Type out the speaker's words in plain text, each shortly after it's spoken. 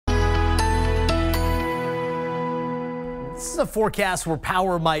This is a forecast where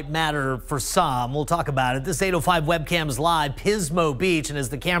power might matter for some. We'll talk about it. This 8:05 webcam is live, Pismo Beach, and as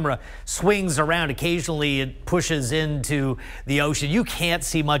the camera swings around, occasionally it pushes into the ocean. You can't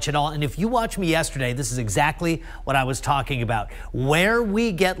see much at all. And if you watched me yesterday, this is exactly what I was talking about. Where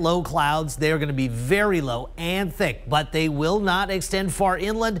we get low clouds, they're going to be very low and thick, but they will not extend far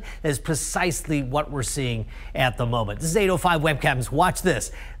inland. That is precisely what we're seeing at the moment. This is 8:05 webcams. Watch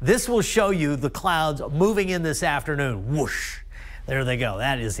this. This will show you the clouds moving in this afternoon. Whoosh. There they go.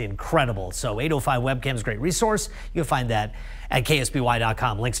 That is incredible. So 8:05 webcam is a great resource. You can find that at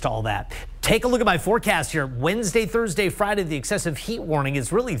ksby.com. Links to all that. Take a look at my forecast here. Wednesday, Thursday, Friday, the excessive heat warning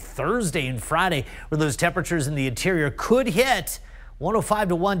is really Thursday and Friday where those temperatures in the interior could hit 105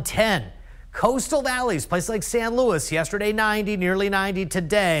 to 110. Coastal valleys, places like San Luis, yesterday 90, nearly 90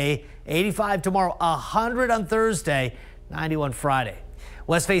 today, 85 tomorrow, 100 on Thursday, 91 Friday.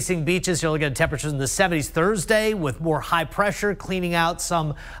 West-facing beaches, you're looking at temperatures in the 70s Thursday with more high pressure cleaning out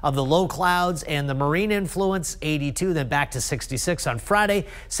some of the low clouds and the marine influence, 82, then back to 66 on Friday.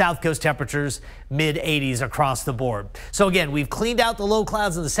 South coast temperatures mid-80s across the board. So again, we've cleaned out the low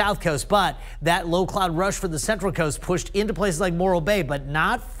clouds in the south coast, but that low cloud rush for the central coast pushed into places like Morro Bay, but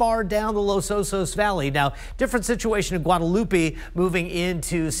not far down the Los Osos Valley. Now, different situation in Guadalupe moving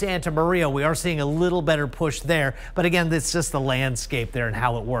into Santa Maria. We are seeing a little better push there, but again, it's just the landscape there and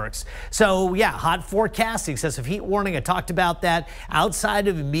how it works. So yeah, hot forecast, excessive heat warning. I talked about that. Outside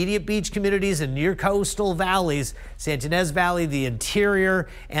of immediate beach communities and near coastal valleys, Santa Ynez Valley, the interior,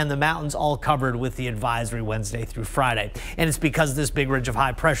 and the mountains all covered with the advisory Wednesday through Friday. And it's because this big ridge of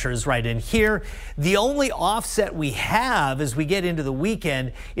high pressure is right in here. The only offset we have as we get into the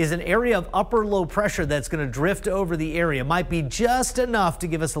weekend is an area of upper low pressure that's going to drift over the area. Might be just enough to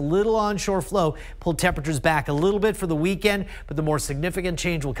give us a little onshore flow, pull temperatures back a little bit for the weekend, but the more significant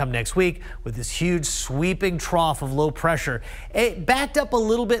change will come next week with this huge sweeping trough of low pressure. It backed up a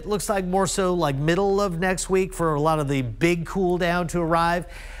little bit, looks like more so like middle of next week for a lot of the big cool down to arrive.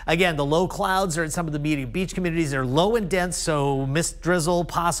 Again, the low clouds are in some of the medium beach communities. They're low and dense, so mist drizzle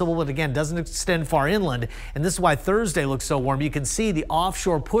possible, but again, doesn't extend far inland. And this is why Thursday looks so warm. You can see the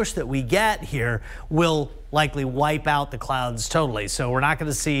offshore push that we get here will likely wipe out the clouds totally. So we're not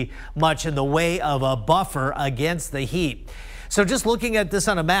going to see much in the way of a buffer against the heat. So just looking at this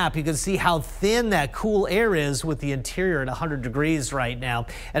on a map, you can see how thin that cool air is with the interior at 100 degrees right now.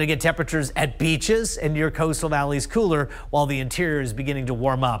 And again, temperatures at beaches and near coastal valleys cooler while the interior is beginning to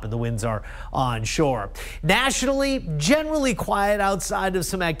warm up and the winds are onshore. Nationally, generally quiet outside of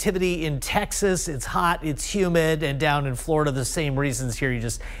some activity in Texas. It's hot, it's humid, and down in Florida, the same reasons here. You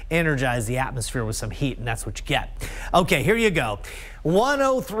just energize the atmosphere with some heat, and that's what you get. Okay, here you go.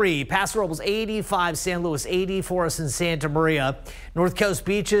 103, Paso Robles 85, San Luis 80 for us in Santa Maria. North Coast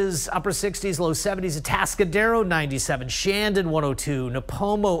beaches, upper 60s, low 70s. Atascadero 97, Shandon 102,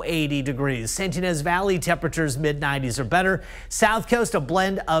 Napomo 80 degrees. Santa Ynez Valley temperatures mid 90s or better. South Coast a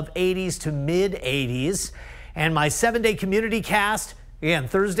blend of 80s to mid 80s. And my 7-day community cast. Again,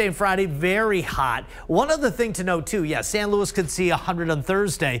 Thursday and Friday, very hot. One other thing to note, too, yeah, San Luis could see 100 on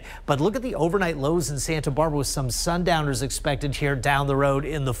Thursday, but look at the overnight lows in Santa Barbara with some sundowners expected here down the road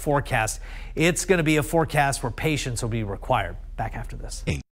in the forecast. It's going to be a forecast where patience will be required. Back after this.